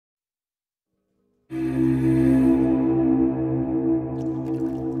Shalom,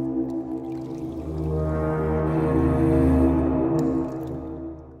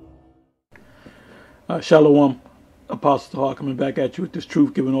 Apostle Tahar, coming back at you with this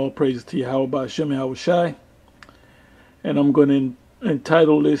truth, giving all praises to Yahweh by Hashem Yahweh Shai. And I'm going to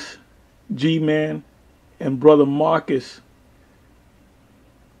entitle this G-Man and Brother Marcus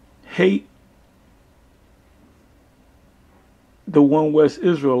Hate the One West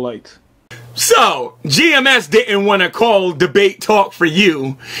Israelites. So, GMS didn't want to call debate talk for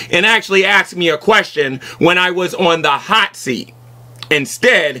you and actually ask me a question when I was on the hot seat.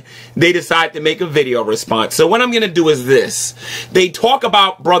 Instead, they decided to make a video response. So what I'm going to do is this. They talk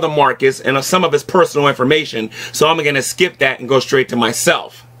about Brother Marcus and some of his personal information, so I'm going to skip that and go straight to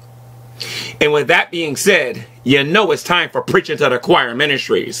myself. And with that being said, you know it's time for Preaching to the Choir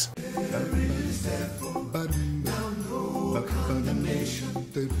Ministries.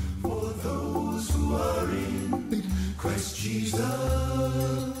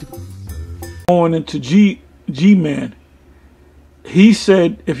 Going into G-Man. He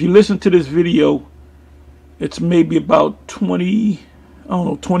said, if you listen to this video, it's maybe about 20, I don't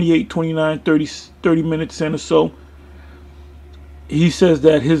know, 28, 29, 30 minutes in or so. He says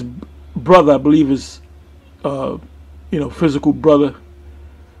that his brother, I believe his, physical brother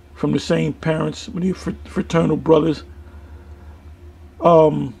from the same parents, the fraternal brothers,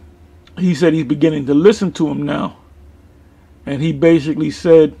 he said he's beginning to listen to him now. And he basically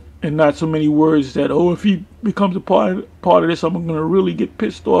said, in not so many words, that, oh, if he becomes a part of this, I'm going to really get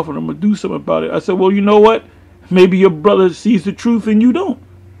pissed off and I'm going to do something about it. I said, well, you know what? Maybe your brother sees the truth and you don't.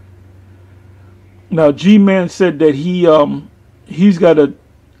 Now, G-Man said that he's got a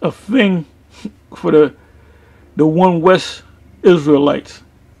thing for the One West Israelites.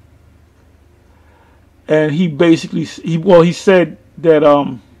 And he basically, he said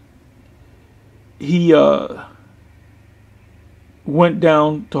that he went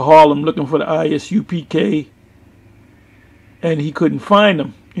down to Harlem looking for the ISUPK, and he couldn't find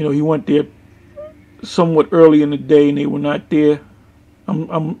them. You know, he went there somewhat early in the day, and they were not there.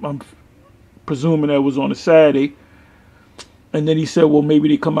 I'm presuming that was on a Saturday. And then he said, well, maybe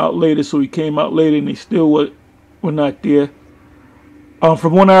they come out later. So he came out later, and they still were not there.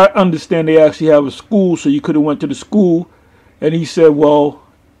 From what I understand, they actually have a school, so you could have went to the school. And he said, well,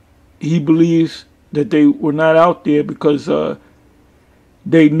 he believes that they were not out there because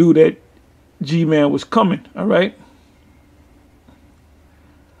they knew that G-Man was coming, all right?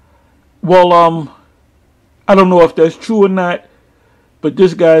 Well, I don't know if that's true or not, but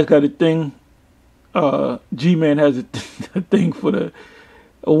this guy's got a thing. G-Man has a thing for the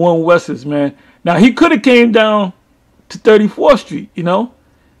One Westers, man. Now, he could have came down to 34th Street, you know?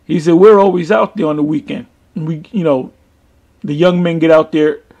 He said, we're always out there on the weekend. And we, the young men get out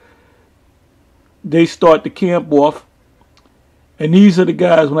there. They start the camp off. And these are the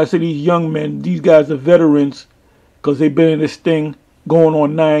guys, when I say these young men, these guys are veterans because they've been in this thing going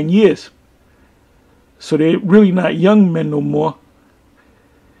on 9 years. So they're really not young men no more.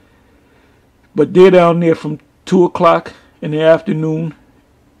 But they're down there from 2 o'clock in the afternoon,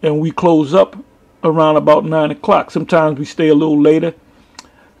 and we close up around about 9 o'clock. Sometimes we stay a little later.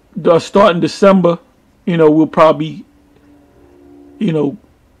 Starting December, we'll probably,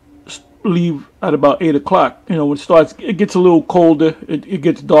 leave at about 8 o'clock. It gets a little colder. It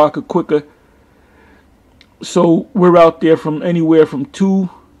gets darker quicker. So we're out there from anywhere from 2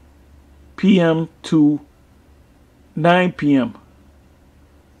 p.m. to 9 p.m.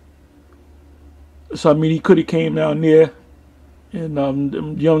 So, I mean, he could have came down there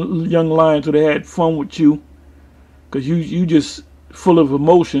and young lions would have had fun with you because you just full of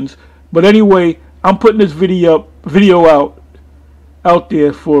emotions. But anyway, I'm putting this video out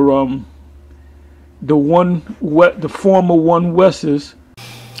there for the former One Westers.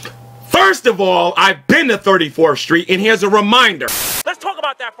 First of all, I've been to 34th Street, and here's a reminder. Let's talk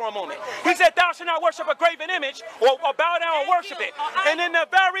about that for a moment. He said, thou shalt not worship a graven image or bow down and worship it. And in the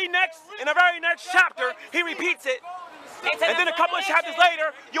very next chapter, he repeats it. And then a couple of chapters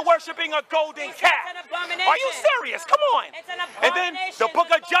later, you're worshiping a golden calf. Are you serious? Come on. And then the book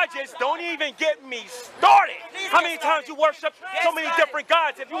of Judges, don't even get me started. How many times you worship so many different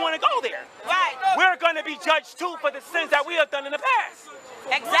gods if you want to go there? Right. We're going to be judged too for the sins that we have done in the past.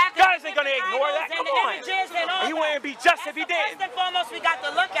 Exactly. God isn't going to ignore that. Come on. And he wouldn't be just if he did. First and foremost, we got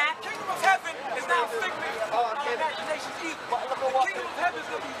to look at. The kingdom of heaven is not a figment of imagination's evil. The kingdom of heaven is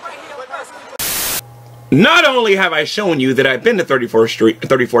going to be right here on earth. Not only have I shown you that I've been to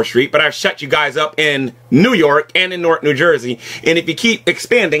 34th Street, but I've shut you guys up in New York and in Newark, New Jersey. And if you keep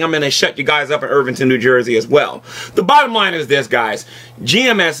expanding, I'm going to shut you guys up in Irvington, New Jersey as well. The bottom line is this, guys.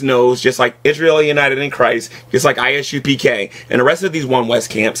 GMS knows, just like Israel United in Christ, just like ISUPK, and the rest of these One West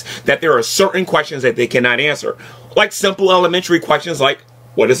camps, that there are certain questions that they cannot answer. Like simple elementary questions like,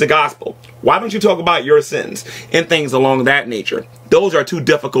 what is the gospel? Why don't you talk about your sins? And things along that nature. Those are too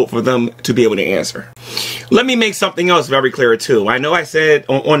difficult for them to be able to answer. Let me make something else very clear too. I know I said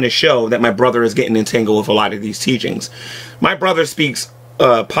on the show that my brother is getting entangled with a lot of these teachings. My brother speaks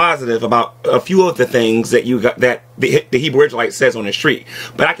positive about a few of the things that the Hebrew Israelite says on the street.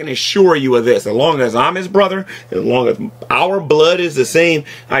 But I can assure you of this: as long as I'm his brother, as long as our blood is the same,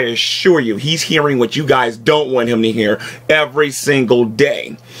 I assure you he's hearing what you guys don't want him to hear every single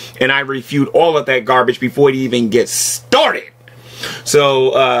day. And I refute all of that garbage before it even gets started.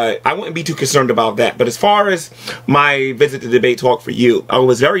 So I wouldn't be too concerned about that. But as far as my visit to Debate Talk for You, I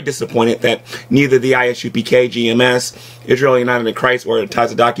was very disappointed that neither the ISUPK, GMS, Israel United in Christ, or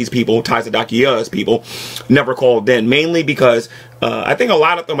Tazadaki's Tazakia's people never called in. Mainly because I think a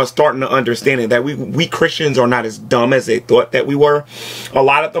lot of them are starting to understand that we Christians are not as dumb as they thought that we were. A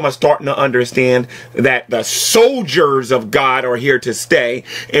lot of them are starting to understand that the soldiers of God are here to stay,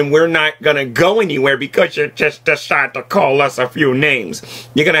 and we're not going to go anywhere because you just decide to call us a few names.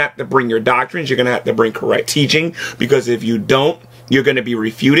 You're going to have to bring your doctrines. You're going to have to bring correct teaching, because if you don't, you're going to be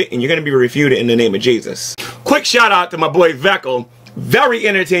refuted, and you're going to be refuted in the name of Jesus. Quick shout out to my boy Veckel. Very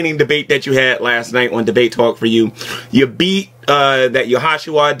entertaining debate that you had last night on Debate Talk for You. You beat that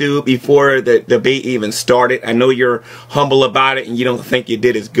Yahushua dude before the debate even started. I know you're humble about it and you don't think you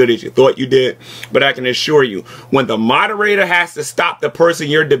did as good as you thought you did. But I can assure you, when the moderator has to stop the person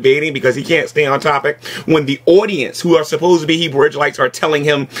you're debating because he can't stay on topic, when the audience, who are supposed to be Hebrew Israelites, are telling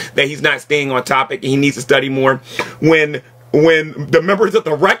him that he's not staying on topic and he needs to study more, when the members of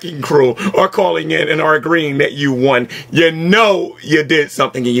the wrecking crew are calling in and are agreeing that you won, you know you did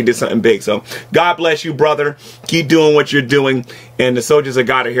something, and you did something big. So God bless you, brother. Keep doing what you're doing, and the soldiers of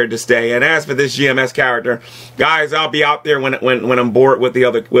God are here to stay. And as for this GMS character, guys, I'll be out there when I'm bored with the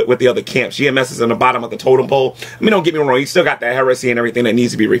other camps. GMS is in the bottom of the totem pole. I mean, don't get me wrong, he's still got that heresy and everything that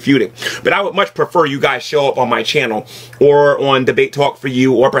needs to be refuted. But I would much prefer you guys show up on my channel or on Debate Talk for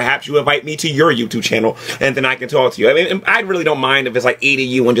You, or perhaps you invite me to your YouTube channel, and then I can talk to you. I mean, I really don't mind if it's like 8 of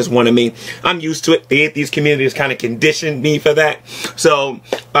you and just 1 of me. I'm used to it. The atheist community has kind of conditioned me for that. So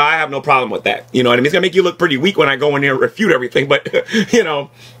I have no problem with that. You know what I mean? It's going to make you look pretty weak when I go in there and refute everything. But, you know,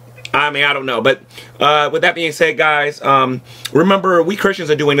 I mean, I don't know. But with that being said, guys, remember, we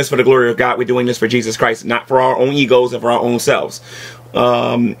Christians are doing this for the glory of God. We're doing this for Jesus Christ, not for our own egos and for our own selves.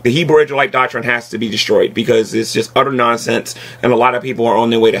 The Hebrew Israelite doctrine has to be destroyed because it's just utter nonsense, and a lot of people are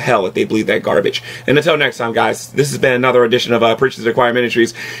on their way to hell if they believe that garbage. And until next time, guys, this has been another edition of Preachers of the Choir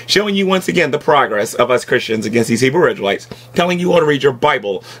Ministries, showing you once again the progress of us Christians against these Hebrew Israelites, telling you how to read your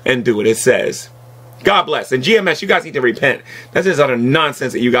Bible and do what it says. God bless. And GMS, you guys need to repent. That's just utter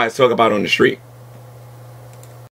nonsense that you guys talk about on the street.